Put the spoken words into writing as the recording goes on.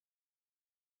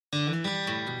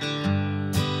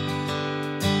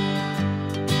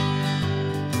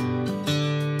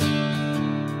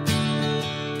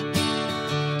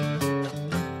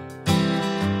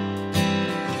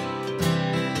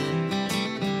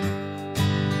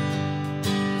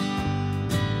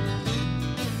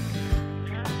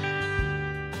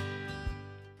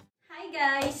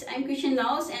I'm Christian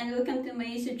Laos and welcome to my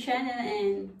YouTube channel.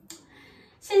 And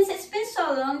since it's been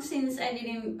so long since I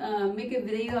didn't make a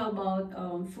video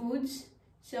about foods,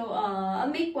 so I'll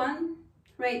make one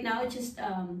right now, just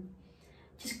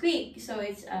quick. So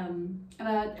it's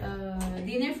about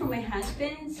dinner for my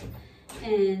husband,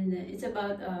 and it's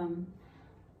about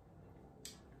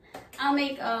I'll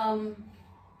make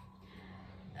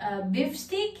beef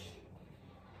stick,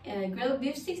 grilled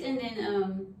beef sticks, and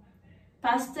then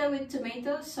pasta with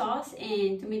tomato sauce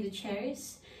and tomato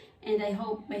cherries, and I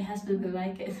hope my husband will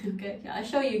like it. Okay, I'll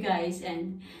show you guys.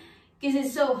 And because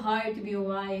it's so hard to be a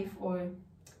wife, or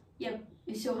yep,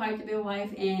 it's so hard to be a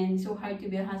wife and so hard to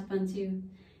be a husband too.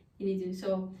 You need to,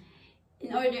 so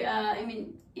in order I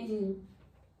mean in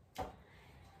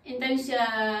times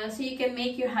so you can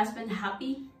make your husband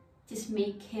happy, just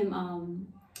make him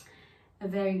a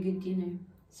very good dinner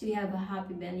so you have a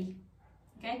happy belly.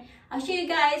 Okay, I'll show you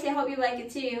guys. I hope you like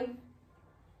it too.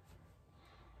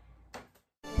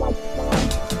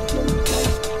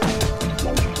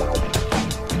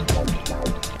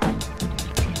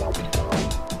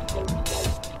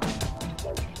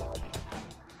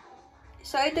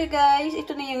 So ito guys,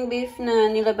 ito na yung beef na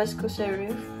nilabas ko sa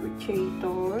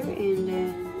refrigerator, and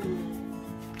then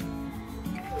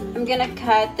I'm gonna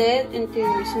cut it into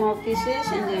small pieces,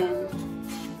 and then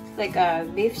like a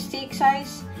beef stick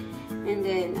size. And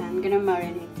then I'm gonna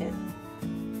marinate it,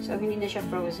 so hindi na siya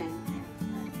frozen.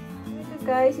 So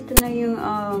guys, ito na yung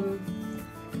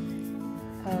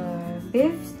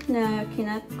beef na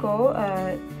kinat ko.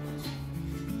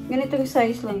 Ganitong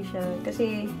size lang siya,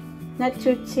 kasi not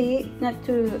too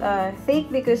thick,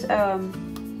 because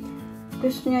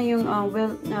gusto niya yung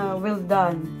well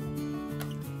done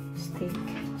steak.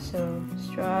 So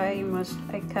I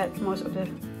cut most of the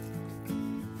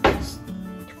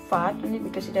fat on it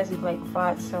because it doesn't like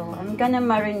fat. So I'm gonna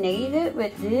marinate it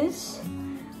with this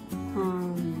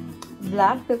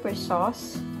black pepper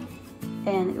sauce,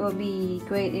 and it will be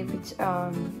great if it's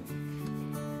 1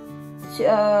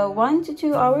 to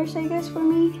 2 hours, I guess, for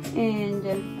me. And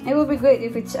it will be great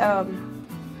if it's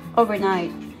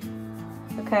overnight.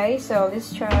 Okay, so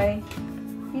let's try.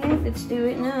 Yeah, let's do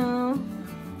it now.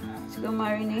 Let's go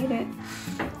marinate it.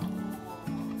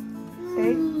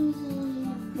 Okay.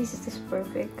 This is just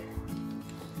perfect.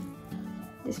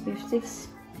 This beef sticks,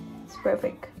 it's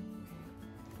perfect.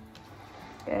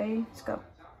 Okay, let's go.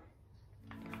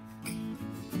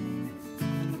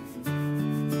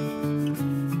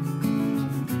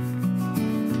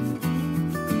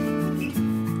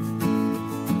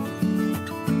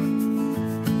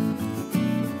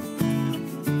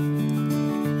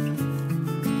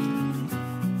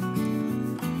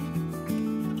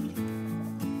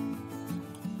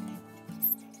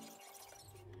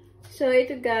 So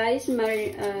ito guys,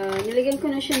 nilagyan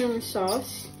ko na siya ng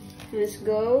sauce. Let's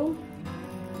go.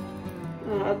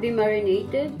 I'll be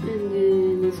marinated, and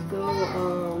then let's go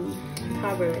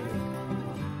cover it.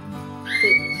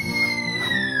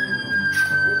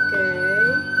 Okay.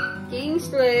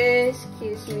 Kingsley,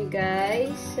 excuse me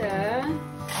guys.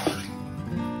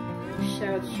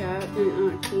 Shout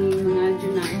ng aking mga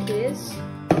junakis.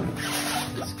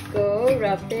 Let's go,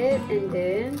 wrap it, and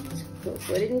then let's go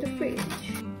put it in the fridge.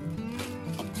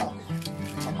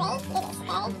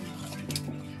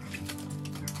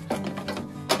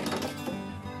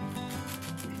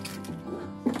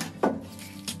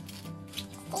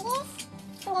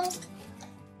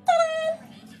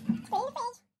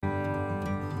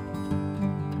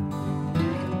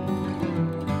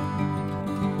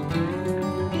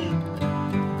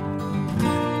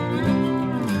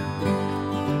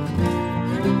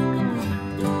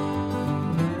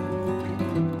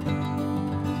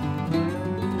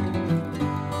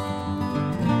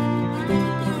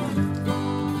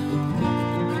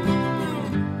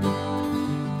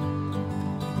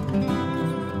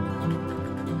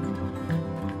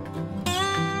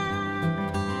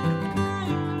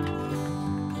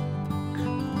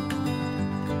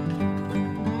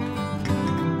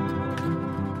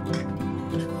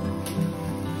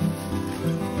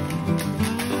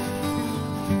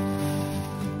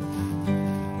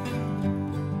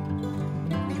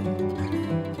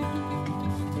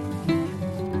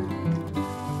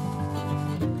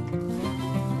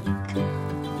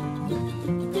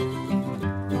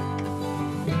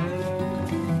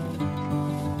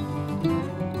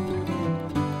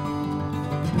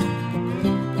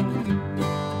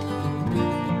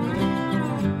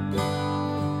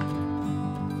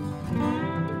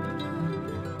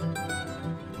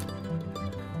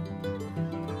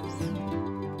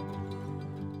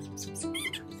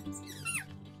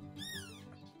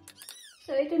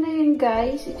 So, ito na yun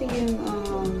guys. Ito yung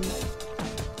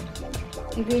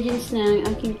ingredients ng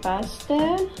aking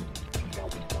pasta.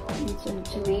 Some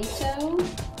tomato,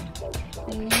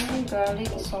 onion, garlic,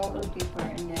 salt, and pepper.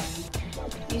 And then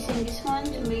using this one,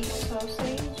 tomato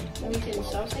and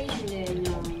sausage, and then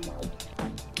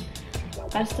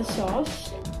pasta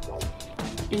sauce.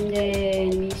 And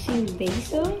then using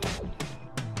basil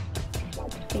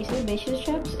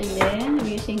chops, and then I'm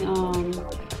using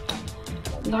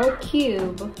Knorr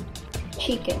cube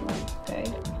chicken. Okay,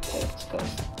 let's go.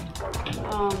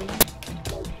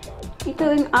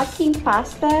 Ito yung aking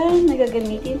pasta na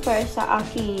gagamitin para sa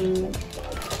aking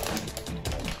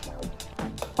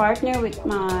partner with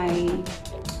my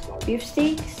beef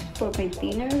steaks for my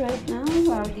dinner right now,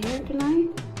 our dinner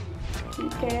tonight.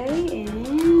 Okay,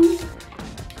 and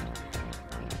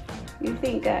you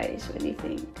think, guys? What do you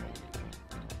think?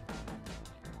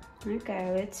 Okay,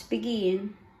 let's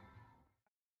begin.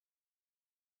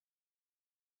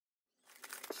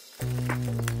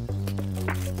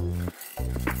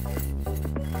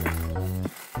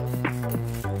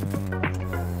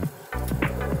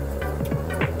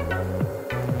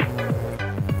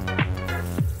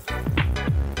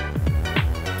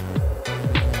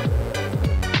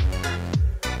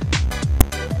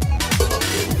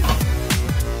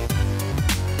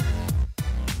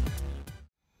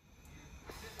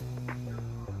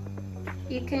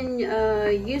 You can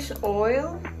use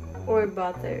oil or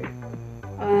butter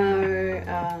or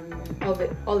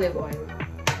olive oil.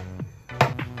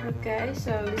 Okay,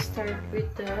 so let's start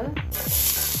with the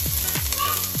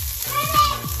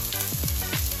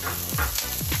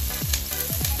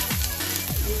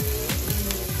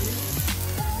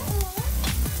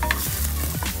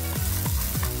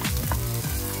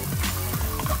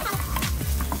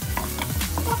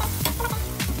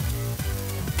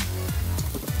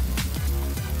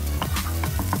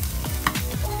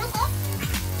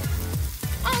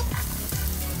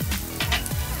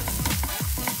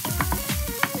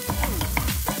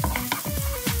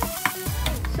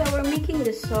we're making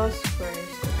the sauce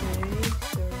first, okay?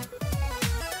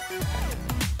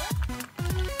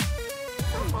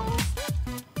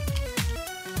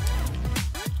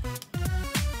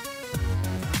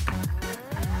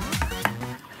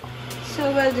 So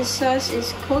while the sauce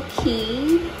is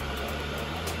cooking,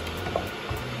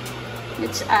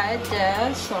 let's add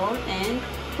the salt and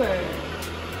pepper.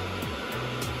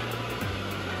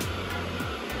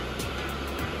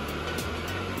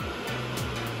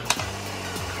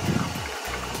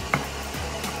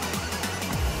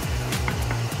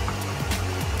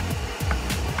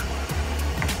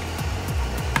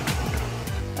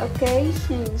 Okay,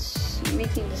 since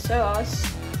making the sauce,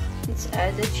 let's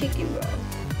add the chicken broth.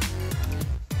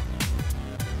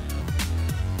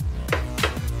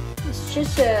 It's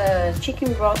just a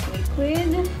chicken broth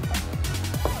liquid.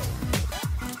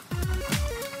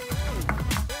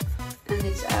 And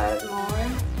let's add more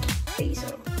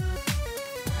basil.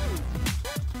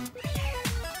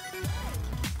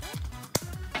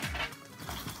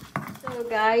 So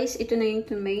guys, ito na yung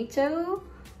tomato.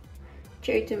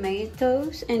 Cherry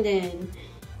tomatoes, and then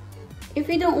if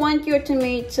you don't want your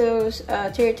tomatoes,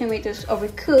 cherry tomatoes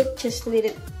overcooked, just let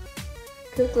it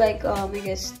cook like I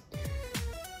guess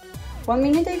 1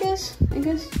 minute, I guess,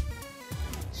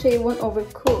 so it won't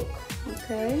overcook.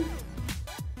 Okay,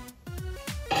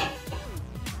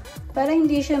 para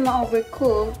hindi siya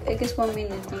ma-overcook, I guess 1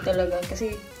 minute lang talaga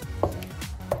kasi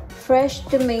fresh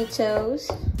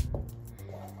tomatoes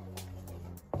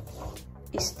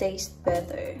tastes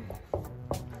better.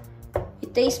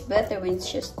 Tastes better when it's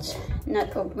just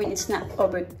not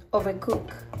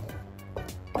overcooked.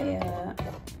 Kaya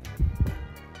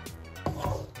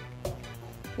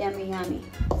yummy.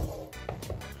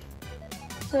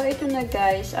 So ito na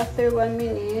guys, after 1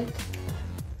 minute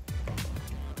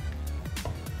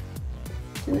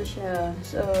ito na siya.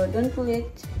 So don't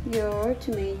let your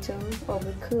tomato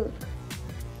overcook.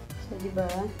 So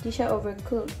diba, di siya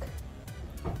overcook.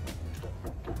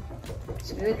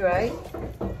 It's good, right?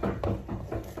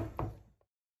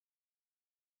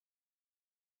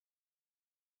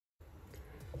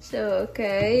 So,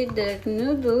 okay, the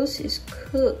noodles is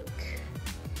cooked.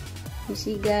 You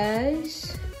see,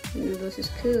 guys? The noodles is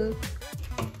cooked.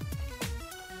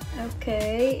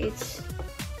 Okay, it's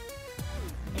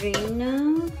drained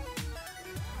now.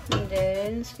 And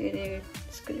then, let's get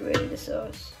ready the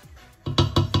sauce.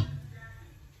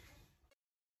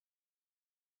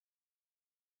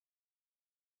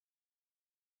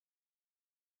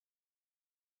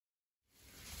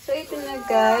 So, ito na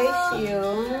guys,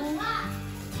 yung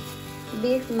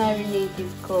beef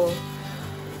marinated ko.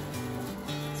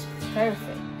 It's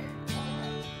perfect.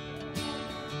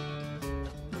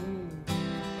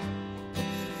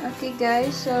 Okay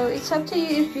guys, so it's up to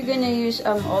you if you're gonna use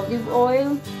olive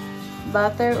oil,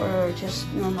 butter, or just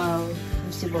normal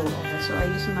vegetable oil. So I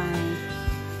use my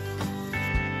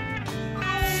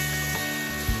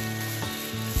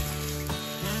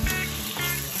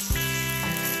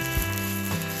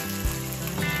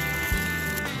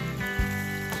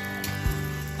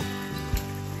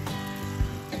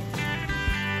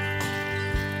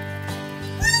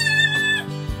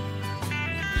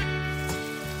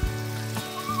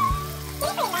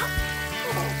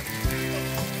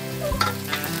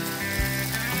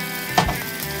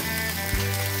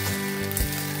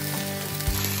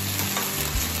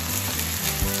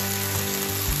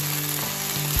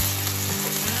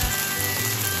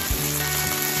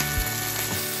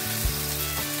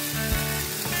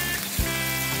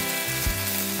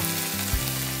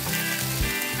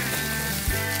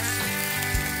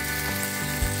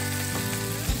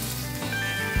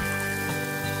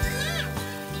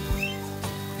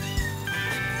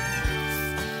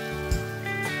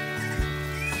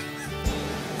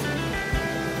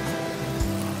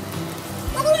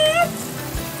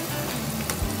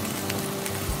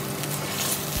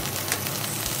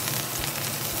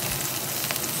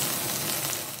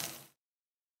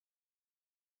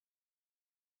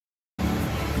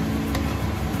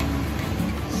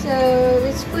So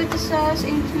let's put the sauce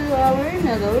into our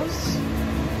noodles.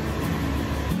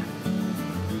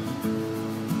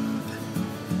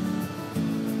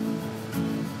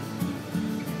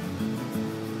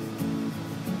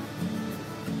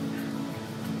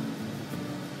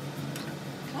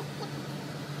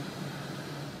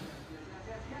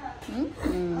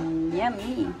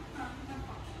 Yummy.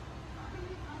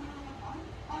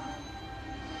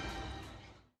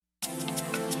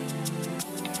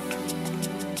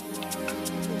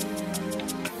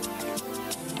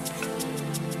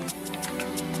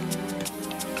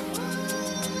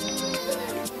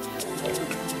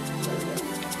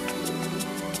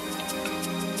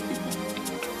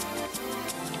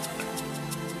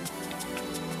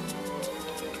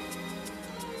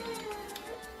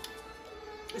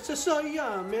 It's so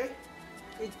yummy.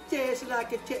 It tastes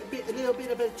like a little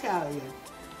bit of Italian.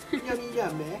 Yummy,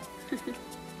 yummy.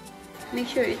 Make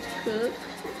sure it's cooked.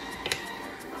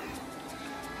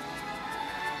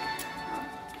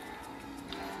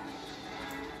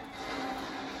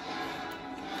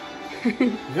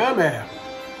 Yummy.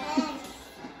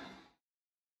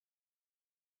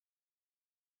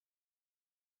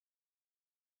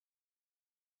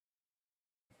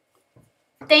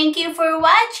 Thank you for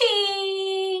watching.